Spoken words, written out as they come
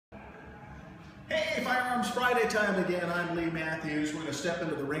Hey, Firearms Friday time again. I'm Lee Matthews. We're going to step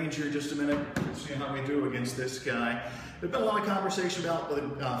into the range here in just a minute and see how we do against this guy. There's been a lot of conversation about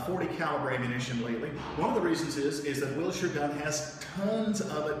the 40 caliber ammunition lately. One of the reasons is that Wilshire Gun has tons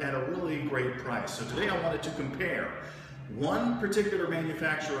of it at a really great price. So today I wanted to compare one particular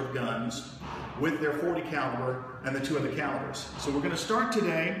manufacturer of guns with their 40 caliber and the two other calibers. So we're going to start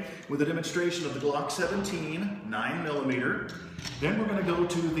today with a demonstration of the Glock 17 9mm. Then we're going to go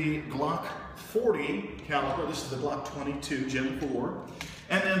to the Glock 40 caliber. This is the Glock 22 Gen 4.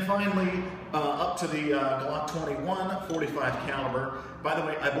 And then finally up to the Glock 21 45 caliber. By the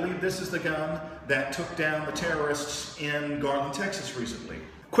way, I believe this is the gun that took down the terrorists in Garland, Texas recently.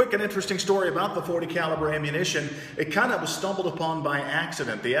 Quick and interesting story about the 40 caliber ammunition. It kind of was stumbled upon by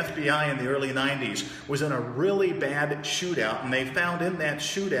accident. The FBI in the early 90s was in a really bad shootout, and they found in that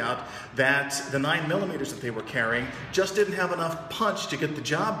shootout that the 9mm that they were carrying just didn't have enough punch to get the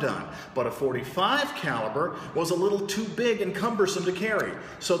job done. But a 45 caliber was a little too big and cumbersome to carry.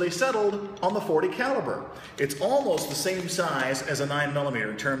 So they settled on the 40 caliber. It's almost the same size as a 9mm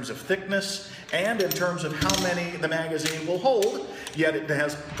in terms of thickness and in terms of how many the magazine will hold, yet it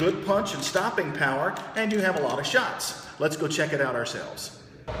has good punch and stopping power, and you have a lot of shots. Let's go check it out ourselves.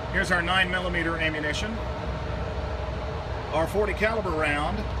 Here's our 9mm ammunition, our 40 caliber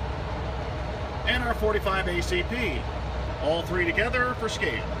round, and our 45 ACP. All three together for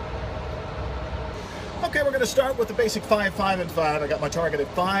scale. Okay, we're going to start with the basic 5, 5, and 5. I got my target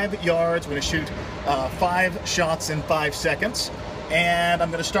at 5 yards. I'm going to shoot 5 shots in 5 seconds. And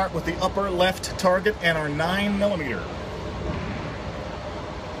I'm going to start with the upper left target and our 9mm.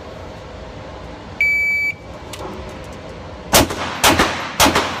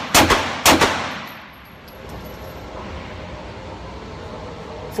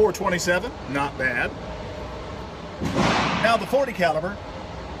 .427, not bad. Now the 40 caliber,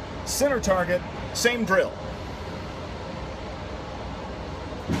 center target, same drill.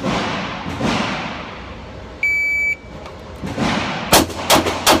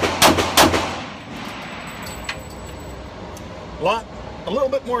 A little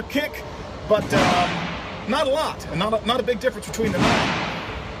bit more kick, but not a lot, and not a big difference between the 9.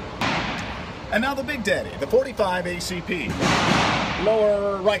 And now the big daddy, the 45 ACP,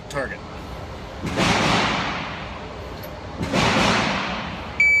 lower right target.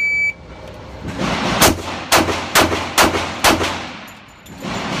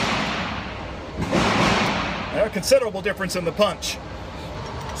 A considerable difference in the punch.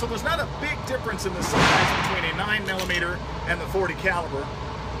 So there's not a big difference in the size between a 9mm and the 40 caliber.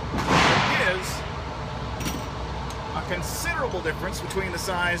 There is a considerable difference between the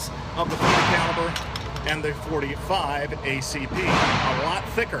size of the 40 caliber and the 45 ACP. A lot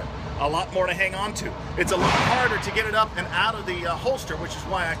thicker, a lot more to hang on to. It's a lot harder to get it up and out of the holster, which is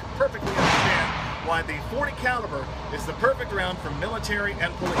why I can perfectly understand why the 40 caliber is the perfect round for military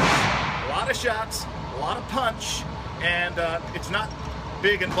and police. A lot of shots, a lot of punch, and it's not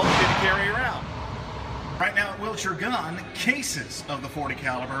big and bulky to carry around. Right now at Wilshire Gun, cases of the 40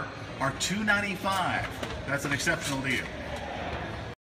 caliber are $295. That's an exceptional deal.